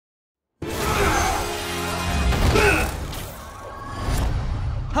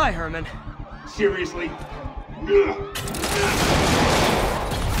Hi, Herman. Seriously? Give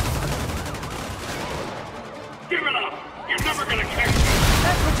it up! You're never gonna catch me!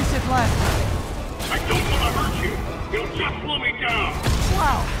 That's what you said last time. I don't want to hurt you! You'll just slow me down!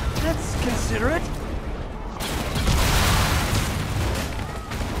 Wow, that's considerate.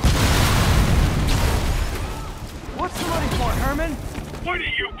 What's the money for, Herman? Why do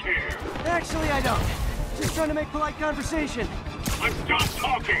you care? Actually, I don't. Just trying to make polite conversation. I'm done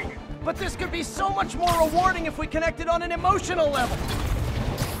talking! But this could be so much more rewarding if we connected on an emotional level.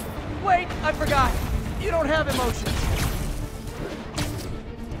 Wait, I forgot. You don't have emotions.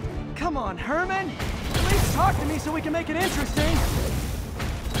 Come on, Herman. At least talk to me so we can make it interesting.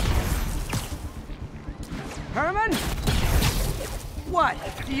 Herman? What?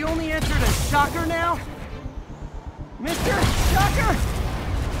 Do you only answer to Shocker now? Mr. Shocker?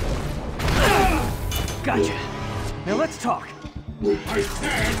 Gotcha. Now let's talk. I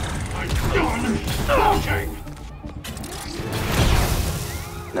said I'm done talking!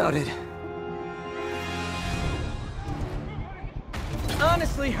 Noted.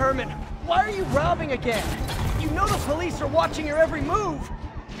 Honestly, Herman, why are you robbing again? You know the police are watching your every move.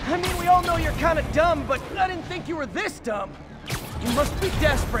 I mean, we all know you're kind of dumb, but I didn't think you were this dumb. You must be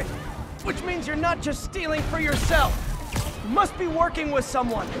desperate, which means you're not just stealing for yourself. You must be working with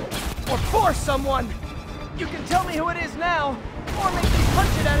someone, or for someone. You can tell me who it is now, or make me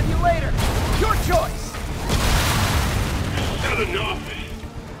punch it out of you later. Your choice. Not enough!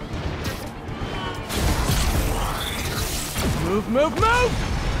 Move, move, move!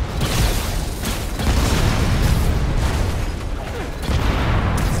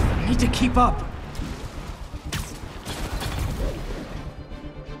 I need to keep up.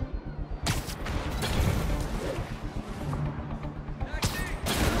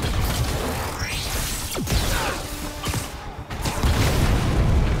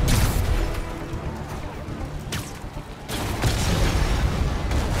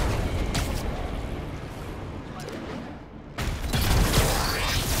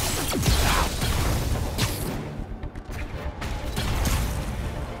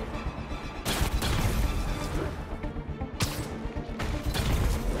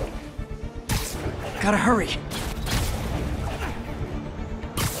 Gotta hurry.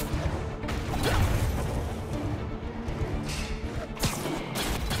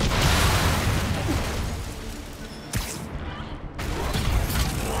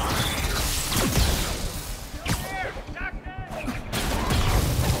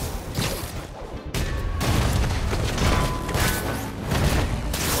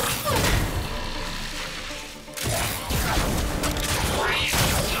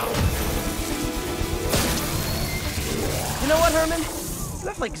 You know what, Herman? You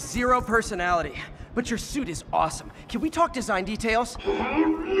have like zero personality, but your suit is awesome. Can we talk design details?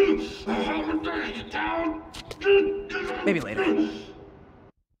 Maybe later.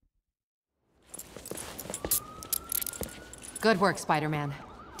 Good work, Spider-Man.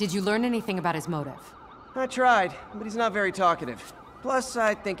 Did you learn anything about his motive? I tried, but he's not very talkative. Plus,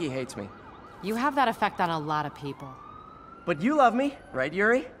 I think he hates me. You have that effect on a lot of people. But you love me, right,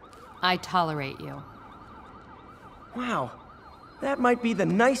 Yuri? I tolerate you. Wow. That might be the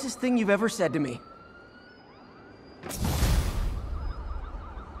nicest thing you've ever said to me.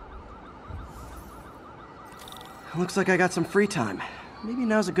 Looks like I got some free time. Maybe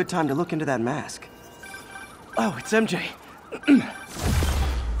now's a good time to look into that mask. Oh, it's MJ.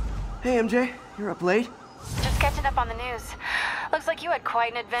 Hey, MJ. You're up late? Just catching up on the news. Looks like you had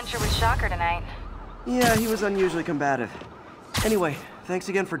quite an adventure with Shocker tonight. Yeah, he was unusually combative. Anyway, thanks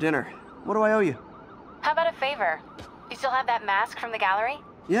again for dinner. What do I owe you? How about a favor? You still have that mask from the gallery?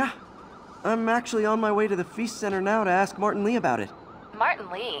 Yeah. I'm actually on my way to the Feast Center now to ask Martin Lee about it. Martin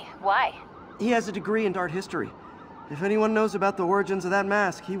Lee? Why? He has a degree in art history. If anyone knows about the origins of that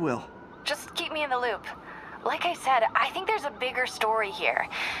mask, he will. Just keep me in the loop. Like I said, I think there's a bigger story here,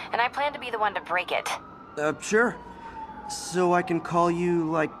 and I plan to be the one to break it. Sure. So I can call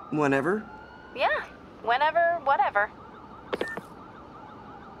you, like, whenever? Yeah, whenever, whatever.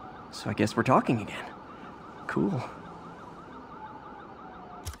 So I guess we're talking again. Cool.